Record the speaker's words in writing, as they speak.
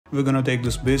we're gonna take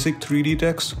this basic 3D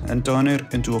text and turn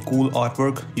it into a cool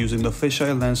artwork using the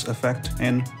fisheye lens effect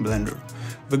in Blender.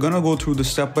 We're gonna go through the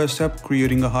step by step,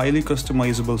 creating a highly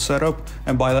customizable setup,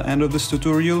 and by the end of this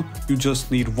tutorial, you just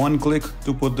need one click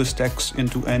to put this text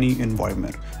into any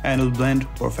environment and it'll blend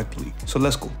perfectly. So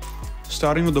let's go.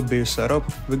 Starting with the base setup,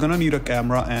 we're gonna need a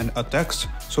camera and a text.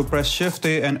 So press Shift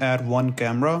A and add one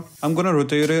camera. I'm gonna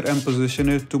rotate it and position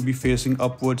it to be facing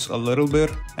upwards a little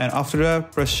bit. And after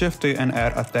that, press Shift A and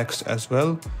add a text as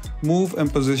well. Move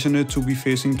and position it to be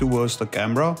facing towards the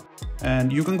camera.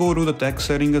 And you can go to the text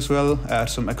setting as well, add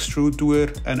some extrude to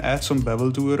it and add some bevel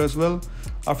to it as well.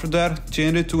 After that,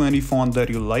 change it to any font that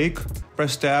you like.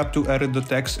 Press Tab to edit the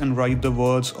text and write the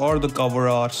words or the cover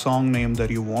art song name that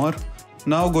you want.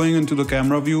 Now going into the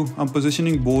camera view, I'm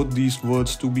positioning both these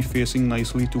words to be facing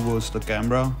nicely towards the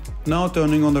camera. Now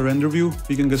turning on the render view,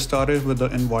 we can get started with the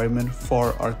environment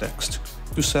for our text.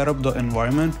 To set up the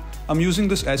environment, I'm using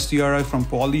this HDRI from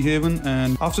Polyhaven,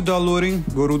 and after downloading,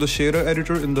 go to the shader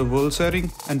editor in the world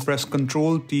setting and press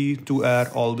Ctrl T to add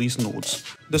all these nodes.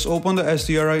 Just open the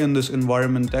HDRI in this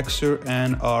environment texture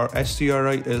and our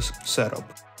HDRI is set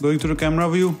up. Going to the camera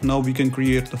view, now we can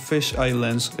create the fisheye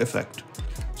lens effect.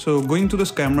 So going to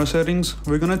this camera settings,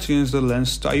 we're gonna change the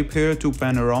lens type here to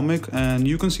panoramic, and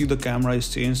you can see the camera is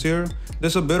changed here.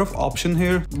 There's a bit of option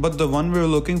here, but the one we're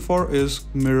looking for is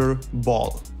mirror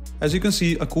ball. As you can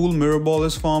see, a cool mirror ball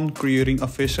is formed, creating a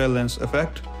fisheye lens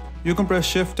effect. You can press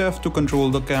Shift F to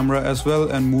control the camera as well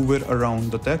and move it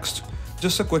around the text.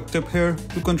 Just a quick tip here,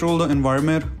 to control the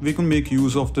environment, we can make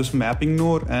use of this mapping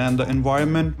node and the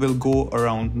environment will go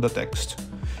around the text.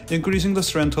 Increasing the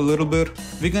strength a little bit,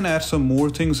 we can add some more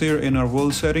things here in our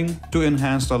world setting to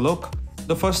enhance the look.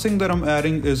 The first thing that I'm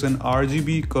adding is an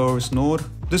RGB curves node.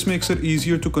 This makes it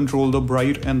easier to control the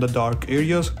bright and the dark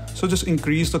areas, so just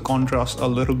increase the contrast a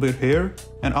little bit here.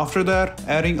 And after that,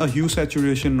 adding a hue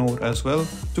saturation node as well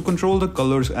to control the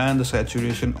colors and the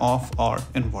saturation of our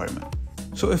environment.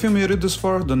 So if you made it this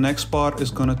far, the next part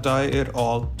is gonna tie it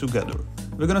all together.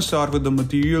 We're gonna start with the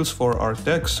materials for our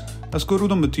text. Let's go to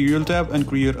the material tab and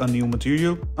create a new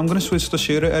material. I'm gonna switch the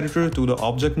shader editor to the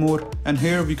object mode, and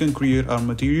here we can create our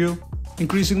material.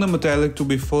 Increasing the metallic to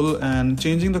be full and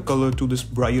changing the color to this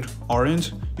bright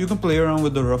orange. You can play around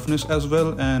with the roughness as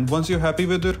well, and once you're happy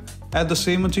with it, add the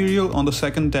same material on the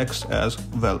second text as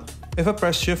well. If I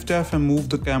press Shift F and move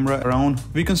the camera around,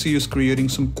 we can see it's creating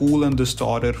some cool and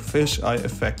distorted fisheye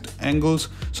effect angles,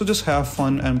 so just have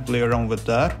fun and play around with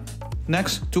that.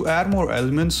 Next, to add more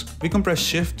elements, we can press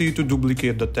Shift D to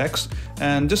duplicate the text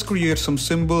and just create some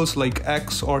symbols like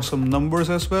X or some numbers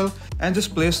as well, and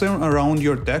just place them around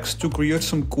your text to create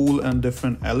some cool and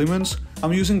different elements.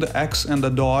 I'm using the X and the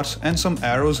dots and some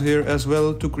arrows here as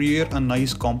well to create a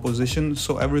nice composition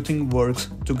so everything works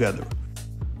together.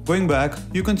 Going back,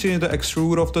 you can change the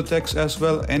extrude of the text as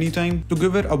well anytime to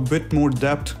give it a bit more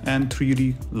depth and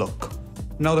 3D look.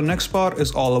 Now the next part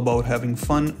is all about having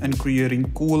fun and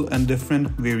creating cool and different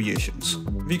variations.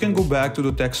 We can go back to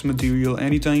the text material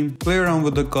anytime, play around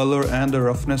with the color and the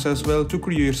roughness as well to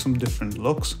create some different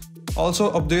looks.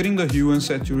 Also updating the hue and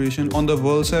saturation on the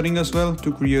world setting as well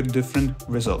to create different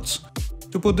results.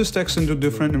 To put this text into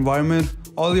different environment,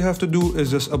 all you have to do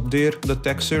is just update the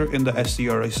texture in the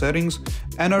HDRI settings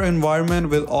and our environment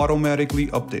will automatically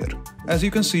update. As you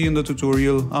can see in the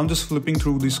tutorial, I'm just flipping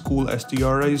through these cool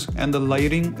HDRIs and the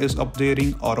lighting is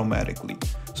updating automatically.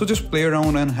 So just play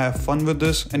around and have fun with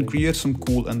this and create some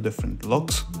cool and different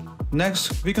looks.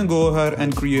 Next, we can go ahead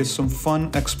and create some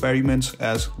fun experiments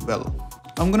as well.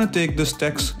 I'm gonna take this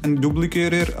text and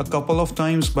duplicate it a couple of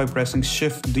times by pressing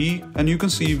Shift D, and you can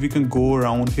see we can go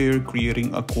around here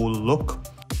creating a cool look.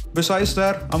 Besides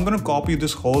that, I'm gonna copy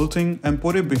this whole thing and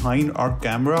put it behind our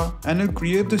camera, and it'll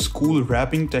create this cool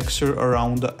wrapping texture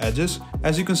around the edges,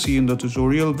 as you can see in the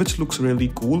tutorial, which looks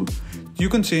really cool. You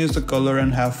can change the color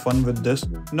and have fun with this.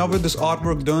 Now with this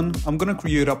artwork done, I'm gonna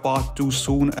create a part 2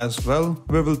 soon as well,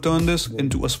 where we'll turn this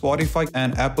into a Spotify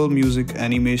and Apple Music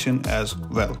animation as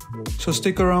well. So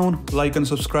stick around, like and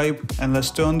subscribe, and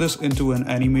let's turn this into an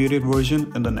animated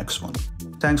version in the next one.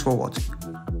 Thanks for watching.